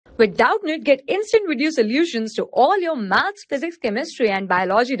With Doubtnut, get instant video solutions to all your maths, physics, chemistry, and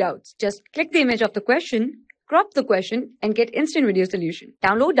biology doubts. Just click the image of the question, crop the question, and get instant video solution.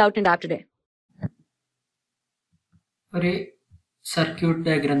 Download Doubtnut app today. ഒരു circuit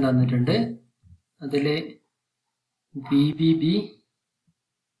diagram തന്നിട്ടുണ്ട്. അതിൽ VBB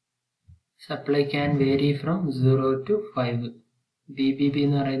supply can vary from 0 to 5. VBB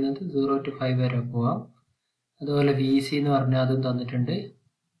എന്ന് പറയുന്നത് 0 to 5 വരെ പോവാം. അതുപോലെ VC എന്ന് പറഞ്ഞാൽ അതും തന്നിട്ടുണ്ട്.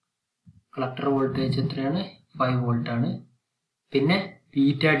 കളക്ടർ വോൾട്ടേജ് എത്രയാണ്? 5 വോൾട്ട് ആണ്. പിന്നെ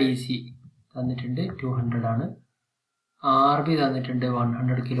ബീറ്റ DC തന്നിട്ടുണ്ട് 200 ആണ്. RB തന്നിട്ടുണ്ട്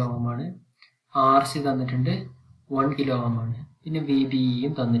 100 കിലോ ഓം ആണ്. RC തന്നിട്ടുണ്ട് 1 കിലോ ഓം ആണ്. പിന്നെ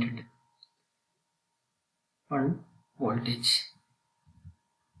VBEയും തന്നിട്ടുണ്ട് 1 voltage.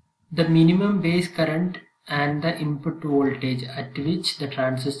 The minimum base current and the input voltage at which the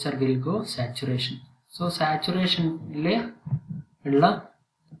transistor will go saturation. So saturation le ulla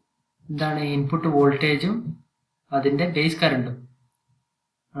endana input voltage um adinte base current um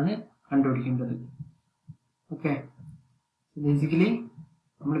aanu kandupidikkundadu. Okay, so basically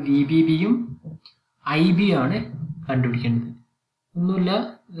നമ്മൾ VBB യും IB ആണ് കണ്ടുപിടിക്കേണ്ടത്. ഒന്നുമില്ല,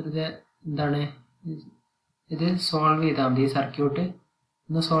 വെറുതെ എന്താണ് ഇത് solve ചെയ്താൽ മതി. ഈ സർക്യൂട്ട്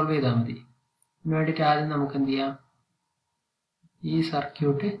ഒന്ന് സോൾവ് ചെയ്താൽ മതി. അതിന് വേണ്ടിയിട്ട് ആദ്യം നമുക്ക് എന്ത് ചെയ്യാം, ഈ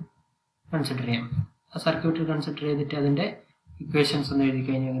സർക്യൂട്ട് കൺസിഡർ ചെയ്യാം. ആ സർക്യൂട്ട് കൺസിഡർ ചെയ്തിട്ട് അതിൻ്റെ ഇക്വേഷൻസ് ഒന്ന് എഴുതി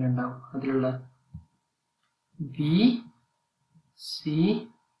കഴിഞ്ഞാൽ എങ്ങനെ ഉണ്ടാവും? അതിലുള്ള VCE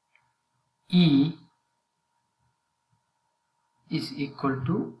is equal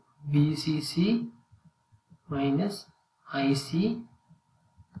to VCC minus ICRC.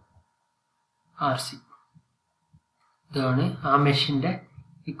 ഇതാണ് ആ മെഷിൻ്റെ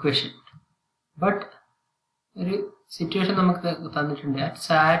ഇക്വേഷൻ. ബട്ട് ഒരു സിറ്റുവേഷൻ നമുക്ക് തന്നിട്ടുണ്ട്. അറ്റ്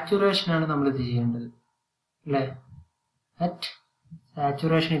സാച്ചുറേഷൻ ആണ് നമ്മൾ ഇത് ചെയ്യേണ്ടത്, അല്ലേ? അറ്റ്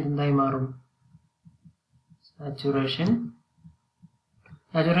സാച്ചുറേഷൻ ഇതെന്തായി മാറും?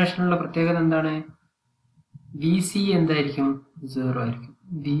 സാച്ചുറേഷനുള്ള പ്രത്യേകത എന്താണ്? VC എന്തായിരിക്കും? 0 ആയിരിക്കും.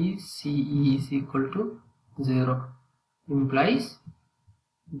 VCE is equal to 0 implies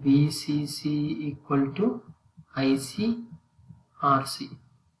VCC equal to ICRC.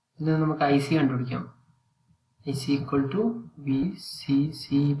 ഇതിൽ നമുക്ക് IC കണ്ടുപിടിക്കാം. IC equal to VCC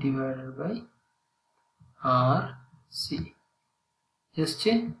divided by RC.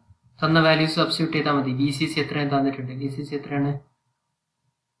 Just തന്ന വാല്യൂസ് സബ്സ്റ്റിറ്റ്യൂട്ട് ചെയ്താൽ മതി. VCC എത്രയാണ് തന്നിട്ടുണ്ട്? VCC എത്രയാണ്?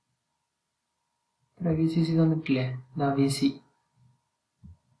 VCC തന്നിട്ടില്ലേ? VC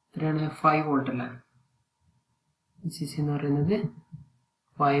എത്രയാണ്? 5 വോൾട്ട് അല്ലേ? VCC എന്ന് പറയുന്നത്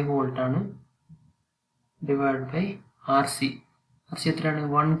 5 വോൾട്ട് ആണ്. Divide by RC. RC എത്രയാണ്?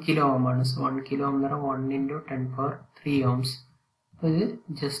 1 കിലോ ഓം ആണ്. സോ 1 കിലോ ഓം എന്ന് പറഞ്ഞാൽ 1 × 10³ ഓംസ്. അപ്പോൾ ഇത്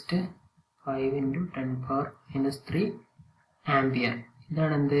ജസ്റ്റ് 5 × 10⁻³ ആംപിയർ.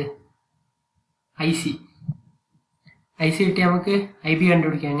 ഇതാണ് എന്ത്? IC കിട്ടിയാൽ നമുക്ക് IB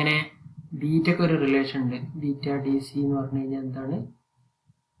കണ്ടുപിടിക്കാം. എങ്ങനെ? ബീറ്റയ്ക്ക് ഒരു റിലേഷൻ ഉണ്ട്. ബീറ്റ DC എന്ന് പറഞ്ഞു കഴിഞ്ഞാൽ എന്താണ്?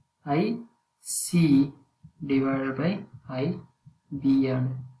 IC ഡിവൈഡ് ബൈ IB ആണ്.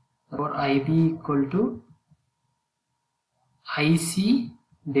 അപ്പോൾ IB equal to IC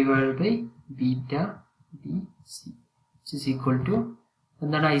divided by beta DC, which is equal to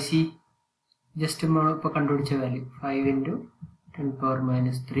എന്താണ് IC? ജസ്റ്റ് നമ്മൾ ഇപ്പോൾ കണ്ടുപിടിച്ച വാല്യൂ 5 ×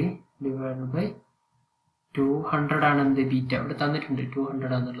 10⁻³ ഡിവൈഡ് ബൈ 200 ആണ്. എന്ത്? ബീറ്റ ഇവിടെ തന്നിട്ടുണ്ട്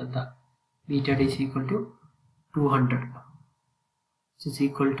 200 ആണെന്നുള്ളത്. Beta DC equal to 200, which is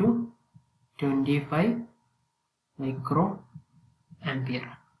equal to 25 micro ampere.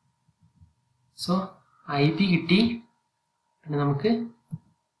 So IB കിട്ടി. പിന്നെ നമുക്ക്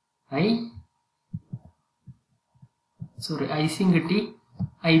ICയും കിട്ടി,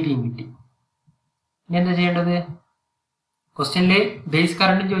 IBയും കിട്ടി. ഇനി എന്താ ചെയ്യേണ്ടത്? ക്വസ്റ്റ്യനിൽ ബേസ്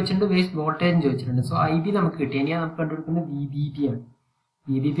കറണ്ടും ചോദിച്ചിട്ടുണ്ട്, ബേസ് വോൾട്ടേജും ചോദിച്ചിട്ടുണ്ട്. സോ IB നമുക്ക് കിട്ടി. ഇനി നമുക്ക് കണ്ടുപിടിക്കുന്നത് VBB ആണ്.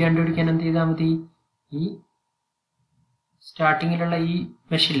 VBB കണ്ടുപിടിക്കാൻ എന്ത് ചെയ്താൽ മതി? ഈ സ്റ്റാർട്ടിങ്ങിലുള്ള ഈ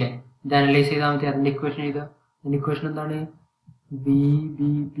മെഷില്ലേ, ഇത് അനലൈസ് ചെയ്താൽ മതി. അതിൻ്റെ ഇക്വേഷൻ എഴുതുക. അതിൻ്റെ ഇക്വേഷൻ എന്താണ്?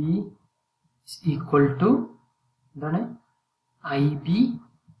 VBB ഈക്വൽ ടു എന്താണ്? IB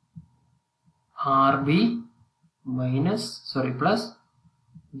RB പ്ലസ്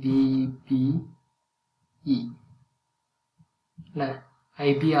VBE അല്ലേ?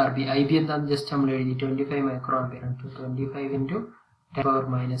 IB എന്താണെന്ന് ജസ്റ്റ് നമ്മൾ എഴുതി 25 മൈക്രോ ആംപിയർ ആണ്. 25 ×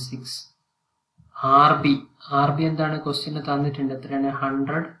 10⁻⁶. RB എന്താണ്? ക്വസ്റ്റ്യന് തന്നിട്ടുണ്ട്. എത്രയാണ്?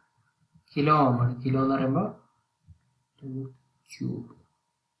 100 കിലോ ഓം ആണ്. കിലോ എന്ന് പറയുമ്പോൾ 10³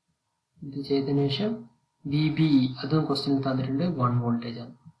 ഇത് ചെയ്തതിനു ശേഷം VBE അതും ക്വസ്റ്റ്യൻ തന്നിട്ടുണ്ട്, 1 വോൾട്ടേജ്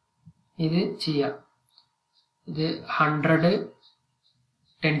ആണ്. ഇത് ചെയ്യാം. ഇത് 100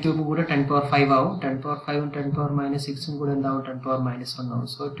 10 ക്യൂബ് കൂടെ 10 പവർ 5 ആവും. 10 പവർ 5 10 പവർ മൈനസ് 6 കൂടെ എന്താവും? 10 പവർ മൈനസ് 1 ആവും.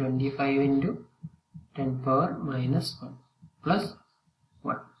 So 25 into 10 power minus 1 plus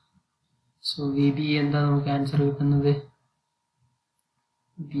 1. So VBE എന്താ നമുക്ക് ആൻസർ കിട്ടുന്നത്?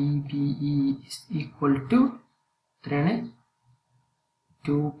 VBE is equal to എത്രയാണ്?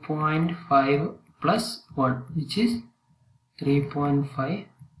 2.5 plus 1 which is 3.5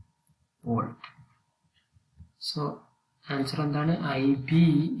 volt. So answer എന്താണ്? IB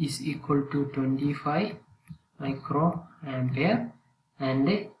is equal to 25 micro ampere and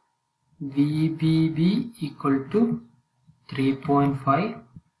VBB equal to 3.5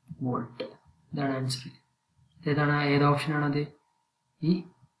 volt. ഇതാണ് answer. ഏതാണ്? ഏത് option ആണത്? ഈ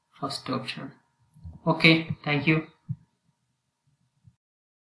first option. Okay, thank you.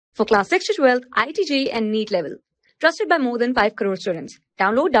 For class 6 to 12, IIT JEE and NEET level. Trusted by more than 5 crore students.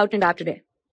 Download Doubtnut app today.